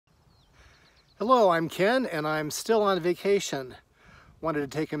Hello, I'm Ken and I'm still on vacation. Wanted to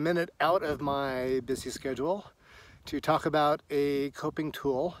take a minute out of my busy schedule to talk about a coping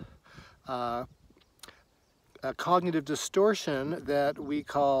tool, a cognitive distortion that we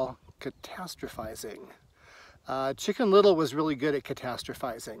call catastrophizing. Chicken Little was really good at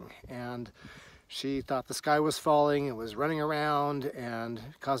catastrophizing, and she thought the sky was falling and was running around and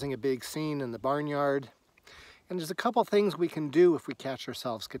causing a big scene in the barnyard. And there's a couple things we can do if we catch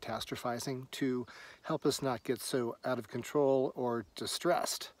ourselves catastrophizing to help us not get so out of control or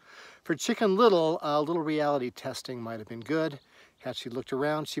distressed. For Chicken Little, a little reality testing might have been good. Had she looked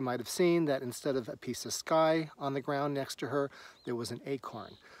around, she might have seen that instead of a piece of sky on the ground next to her, there was an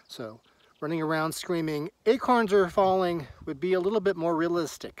acorn. So running around screaming, "Acorns are falling," would be a little bit more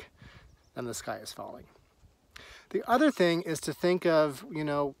realistic than the sky is falling. The other thing is to think of,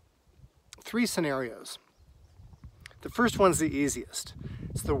 three scenarios. The first one's the easiest.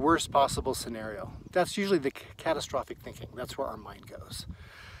 It's the worst possible scenario. That's usually the catastrophic thinking. That's where our mind goes.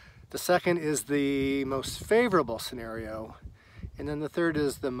 The second is the most favorable scenario. And then the third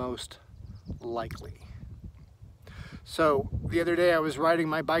is the most likely. So the other day I was riding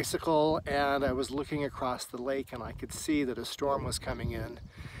my bicycle and I was looking across the lake and I could see that a storm was coming in.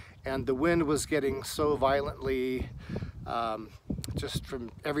 And the wind was getting so violently, just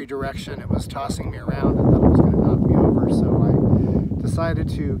from every direction, it was tossing me around. I thought it was going to knock me over, so I decided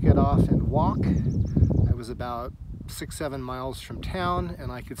to get off and walk. I was about 6-7 miles from town,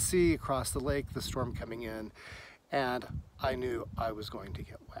 and I could see across the lake the storm coming in, and I knew I was going to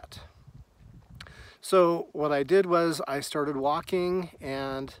get wet. So what I did was I started walking,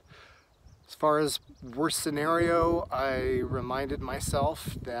 and as far as worst scenario, I reminded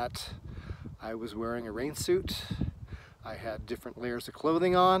myself that I was wearing a rain suit. I had different layers of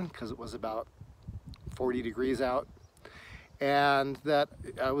clothing on because it was about 40 degrees out, and that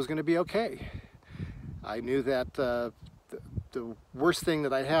I was going to be okay. I knew that the worst thing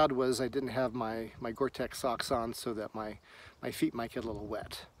that I had was I didn't have my Gore-Tex socks on so that my feet might get a little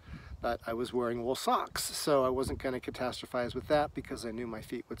wet. But I was wearing wool socks, so I wasn't going to catastrophize with that because I knew my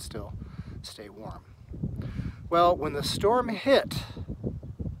feet would still stay warm. Well, when the storm hit,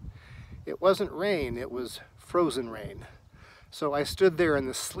 it wasn't rain, it was frozen rain. So I stood there in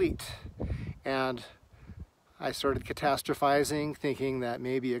the sleet and I started catastrophizing, thinking that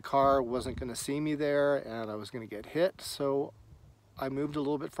maybe a car wasn't going to see me there and I was going to get hit. So I moved a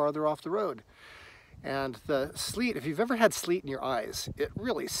little bit farther off the road. And the sleet, if you've ever had sleet in your eyes, it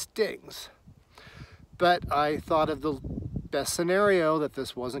really stings. But I thought of the best scenario, that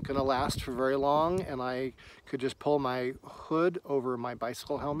this wasn't going to last for very long and I could just pull my hood over my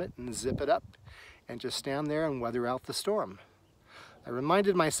bicycle helmet and zip it up and just stand there and weather out the storm. I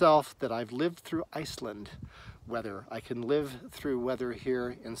reminded myself that I've lived through Iceland weather. I can live through weather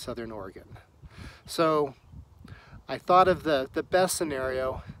here in Southern Oregon. So I thought of the best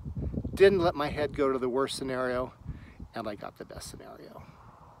scenario, didn't let my head go to the worst scenario, and I got the best scenario.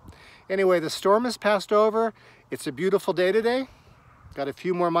 Anyway, the storm has passed over. It's a beautiful day today. Got a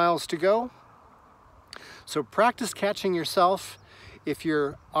few more miles to go. So practice catching yourself if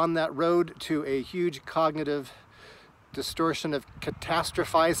you're on that road to a huge cognitive distortion of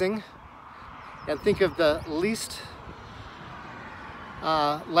catastrophizing, and think of the least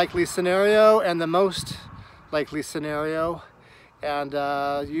likely scenario and the most likely scenario, and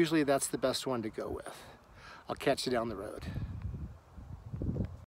usually that's the best one to go with. I'll catch you down the road.